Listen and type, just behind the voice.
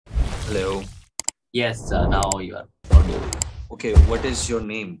Hello. Yes, now you are audible. Okay, what is your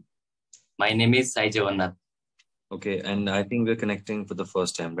name? My name is Saijagannath. Okay, and I think we're connecting for the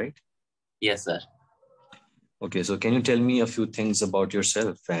first time, right? Yes, sir. Okay, so can you tell me a few things about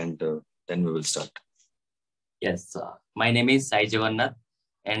yourself and then we will start. Yes, my name is Saijagannath,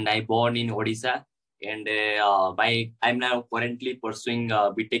 and I born in Odisha. And I'm now currently pursuing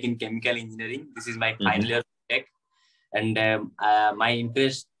BTech in chemical engineering. This is my final year tech, and my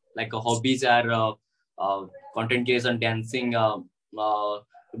interest, like hobbies, are content creation, dancing,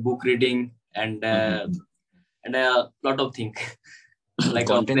 book reading, and a lot of things like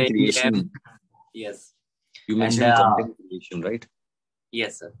Content playing game. creation. Yes, You and mentioned content creation, right?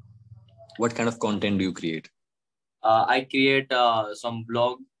 yes, sir. What kind of content do you create? I create some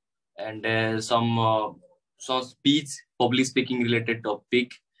blog and some speech, public speaking related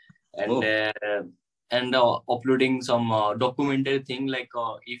topic, and Oh, uploading some documentary thing, like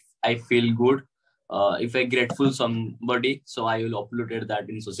if I feel good, if I grateful somebody, so I will upload that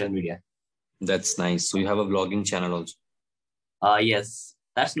in social media. that's nice. So you have a vlogging channel also. Yes,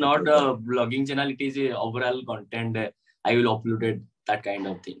 that's not Okay, a blogging channel. It is a overall content. I will upload it, that kind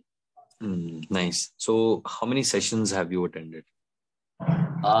of thing. nice. So how many sessions have you attended?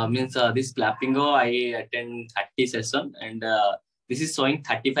 Means this Clapingo, I attend 30 session, and this is showing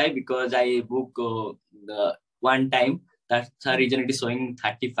 35 because I book the one time. That's the reason it is showing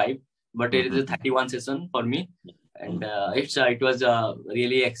 35, but it is a 31 session for me. And it was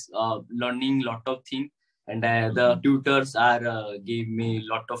really learning lot of things, and the tutors are give me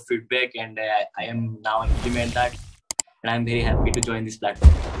lot of feedback, and I am now implement that, and I'm very happy to join this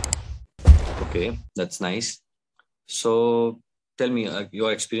platform. Okay, that's nice. So tell me,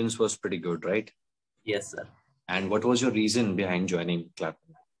 your experience was pretty good, right? Yes, sir. And what was your reason behind joining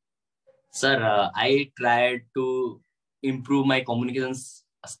Clapingo? Sir, I tried to improve my communication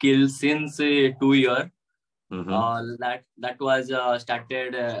skills since 2 years. That was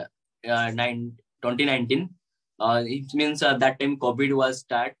started 2019. It means that time COVID was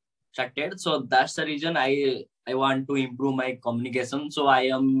started. So that's the reason I want to improve my communication. So I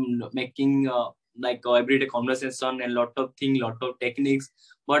am making like everyday conversation and lot of things, lot of techniques,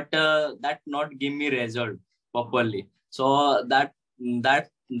 but that not give me result properly. So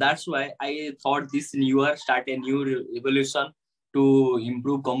that's why I thought this new year start a new revolution to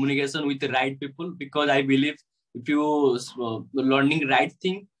improve communication with the right people, because I believe if you learning right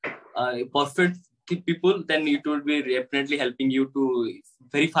thing, perfect people, then it will be definitely helping you to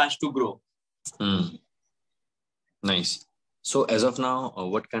very fast to grow. Nice. So as of now,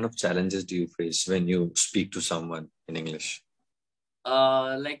 what kind of challenges do you face when you speak to someone in English?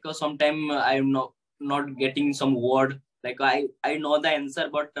 Like sometime I'm not getting some word, like I know the answer,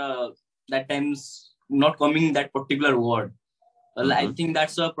 but that time's not coming that particular word. Well, I think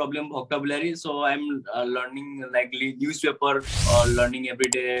that's a problem vocabulary. So I'm learning like newspaper, learning every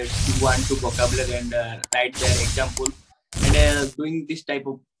day to one to vocabulary and write their example, and doing this type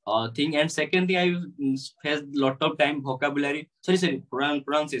of thing. And second thing, I faced lot of time vocabulary. Sorry,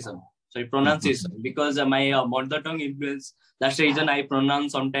 pronunciation. Sorry, pronunciation, because my mother tongue influence. That's the reason I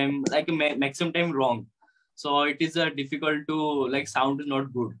pronounce sometimes like maximum time wrong. So it is difficult to like sound is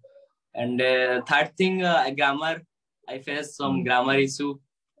not good. And third thing, grammar. I face some grammar issue.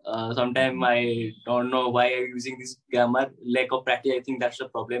 Sometimes I don't know why I'm using this grammar. Lack of practice, I think that's the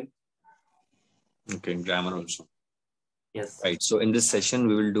problem. Okay, grammar also. Yes. Right. So in this session,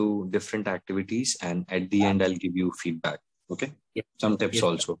 we will do different activities, and at the end, I'll give you feedback. Okay. Yes. Some tips Yes.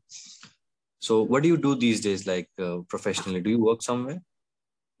 also. So what do you do these days, like professionally? Do you work somewhere?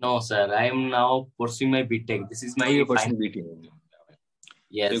 No, sir. I am now pursuing my BTech. This is my You're final. pursuing BTech only. So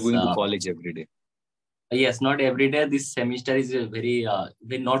Yes. you're going to college every day. Yes, not every day. This semester is very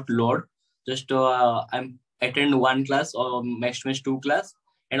not load. Just I'm attend one class or next two class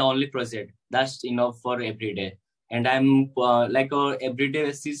and only project. That's enough for every day. And I'm like everyday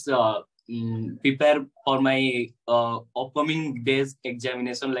basis prepare for my upcoming days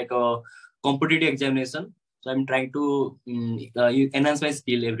examination, like a competitive examination. So I'm trying to enhance my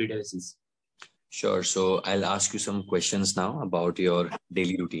skill everyday basis. Sure. So I'll ask you some questions now about your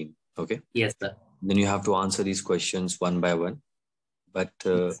daily routine. Okay. Yes, sir. Then you have to answer these questions one by one, but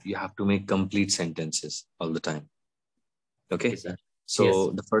you have to make complete sentences all the time. Okay. Okay, sir. So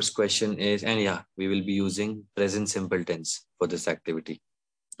Yes. the first question is, and yeah, we will be using present simple tense for this activity.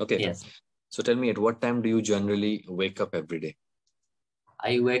 Okay. Yes. So tell me, at what time do you generally wake up every day?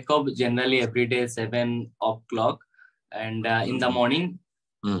 I wake up generally every day 7 o'clock, and in the morning.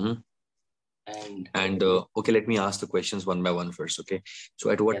 And Okay, let me ask the questions one by one first. Okay. So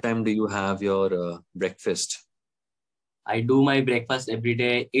at what time do you have your breakfast? I do my breakfast every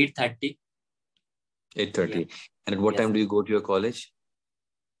day 8:30. 8:30. Yeah. And at what time do you go to your college?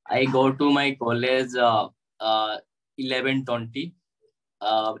 I go to my college 11:20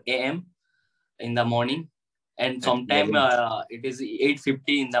 a.m. in the morning, and At sometime it is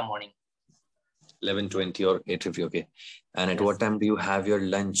 8:50 in the morning. 11:20 or 8:50. Okay. And at Yes. what time do you have your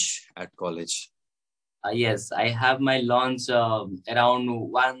lunch at college? Yes, I have my lunch around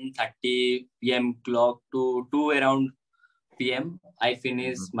 1:30 p.m. clock to 2 around p.m. I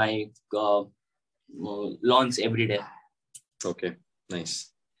finish my lunch every day. Okay,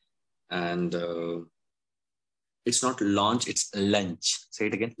 nice. And it's not launch, it's lunch. Say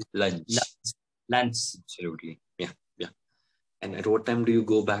it again. Lunch. Lunch. Absolutely. Yeah, yeah. And at what time do you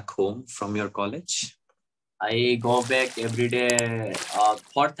go back home from your college? I go back every day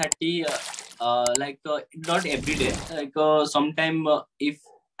 4:30. Not every day. Sometime if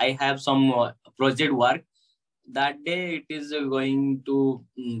I have some project work, that day it is going to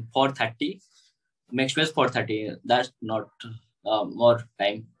 4:30. Maximum 4:30. That's not more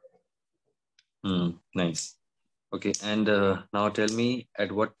time. Nice. Okay, and now tell me,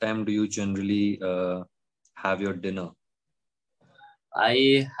 at what time do you generally have your dinner?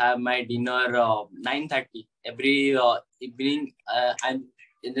 I have my dinner 9:30 every evening. I'm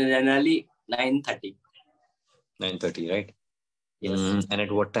generally 9:30. 9:30, right? Yes. And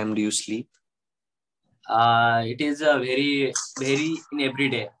at what time do you sleep? It is very in every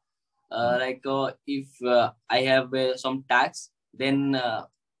day. If I have some tasks, then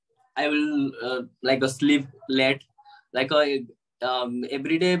I will sleep late.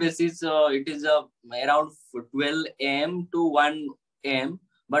 Everyday basis, it is around 12 a.m. to 1 a.m.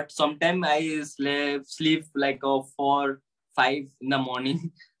 But sometimes I sleep 4, 5 in the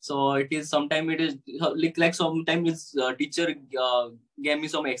morning. So it is sometimes it is like sometimes teacher gave me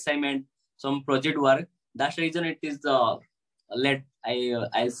some assignment, some project work. That's the reason it is late.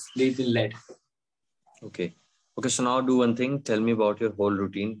 I sleep in late. Okay. Okay, so now do one thing. Tell me about your whole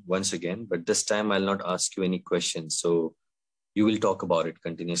routine once again, but this time I'll not ask you any questions. So you will talk about it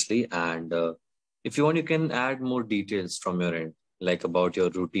continuously. And if you want, you can add more details from your end, like about your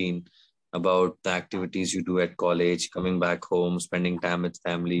routine, about the activities you do at college, coming back home, spending time with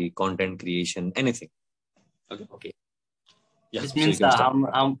family, content creation, anything. Okay. Okay. Yeah. This So you means can start.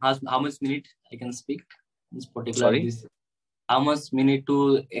 how much minute I can speak this particular Sorry? this. How much minute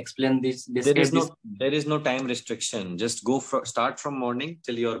to explain this? Describe this. There is no time restriction. Just start from morning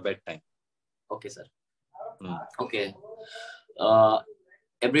till your bedtime. Okay, sir. Okay.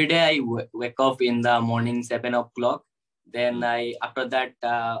 Every day I wake up in the morning 7 o'clock. Then after that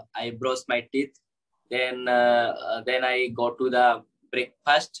I brush my teeth. Then I go to the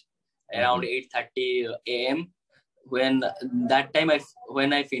breakfast around 8:30 a.m. When that time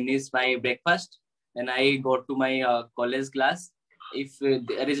when I finish my breakfast, then I go to my college class. If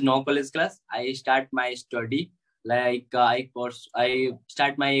there is no college class, I start my study. I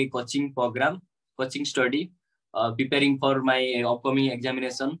start my coaching study, preparing for my upcoming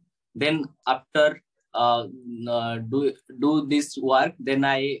examination. Then after do this work, then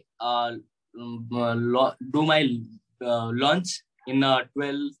I do my lunch in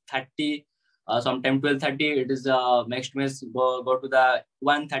 12:30. Sometime 12:30. It is next miss go to the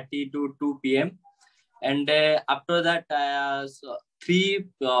 1:30 to 2 p.m. And after that 3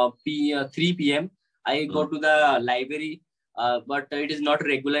 p.m. I go to the library, but it is not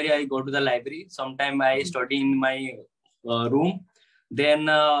regularly I go to the library. Sometime I study in my room. Then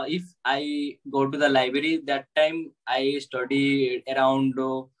if I go to the library, that time I study around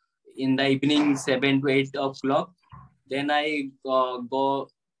in the evening 7 to 8 o'clock. Then I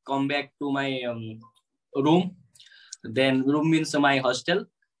come back to my room. Then room means my hostel.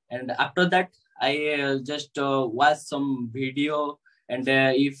 And after that I just watch some video. And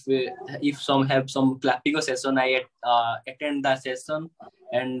if some have some Clapingo session, I attend the session.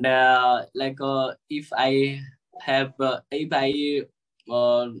 And if I have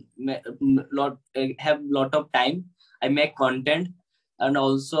lot of time, I make content and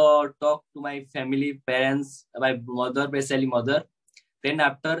also talk to my family, parents, my mother, especially mother. Then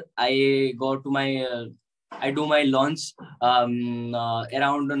after I go to my I do my lunch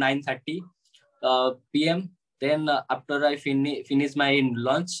around 9:30 p.m. Then after I finish my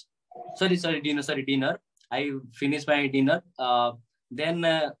lunch, dinner. I finish my dinner. Then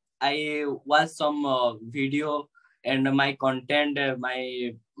I watch some video and my content,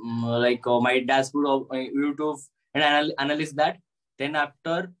 my dashboard of YouTube, and analyze that. Then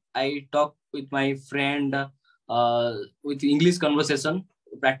after I talk with my friend with English conversation,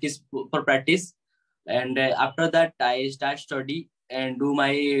 practice. And after that I start study and do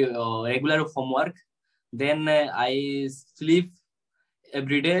my regular homework. Then I sleep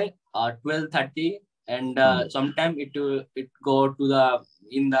every day 12:30, and sometime it go to the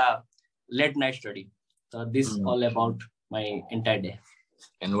in the late night study. So this all about my entire day.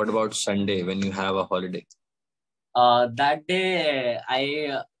 And what about Sunday when you have a holiday? That day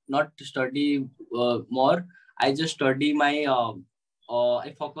I not study more. I just study my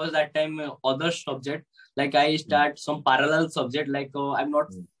I focus that time other subject. Like I start some parallel subject. Like I'm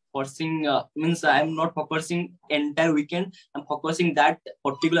not forcing means I'm not focusing entire weekend. I'm focusing that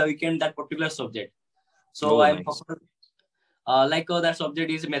particular weekend, that particular subject. So I'm Nice. focused, like that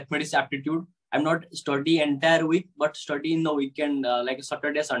subject is mathematics aptitude. I'm not study entire week, but study in the weekend, like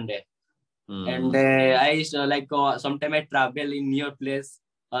Saturday, Sunday. And I like sometime I travel in near place,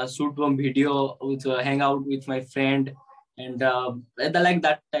 shoot one video with hang out with my friend, and like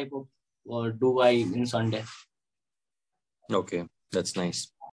that type of do I in Sunday. Okay, that's nice.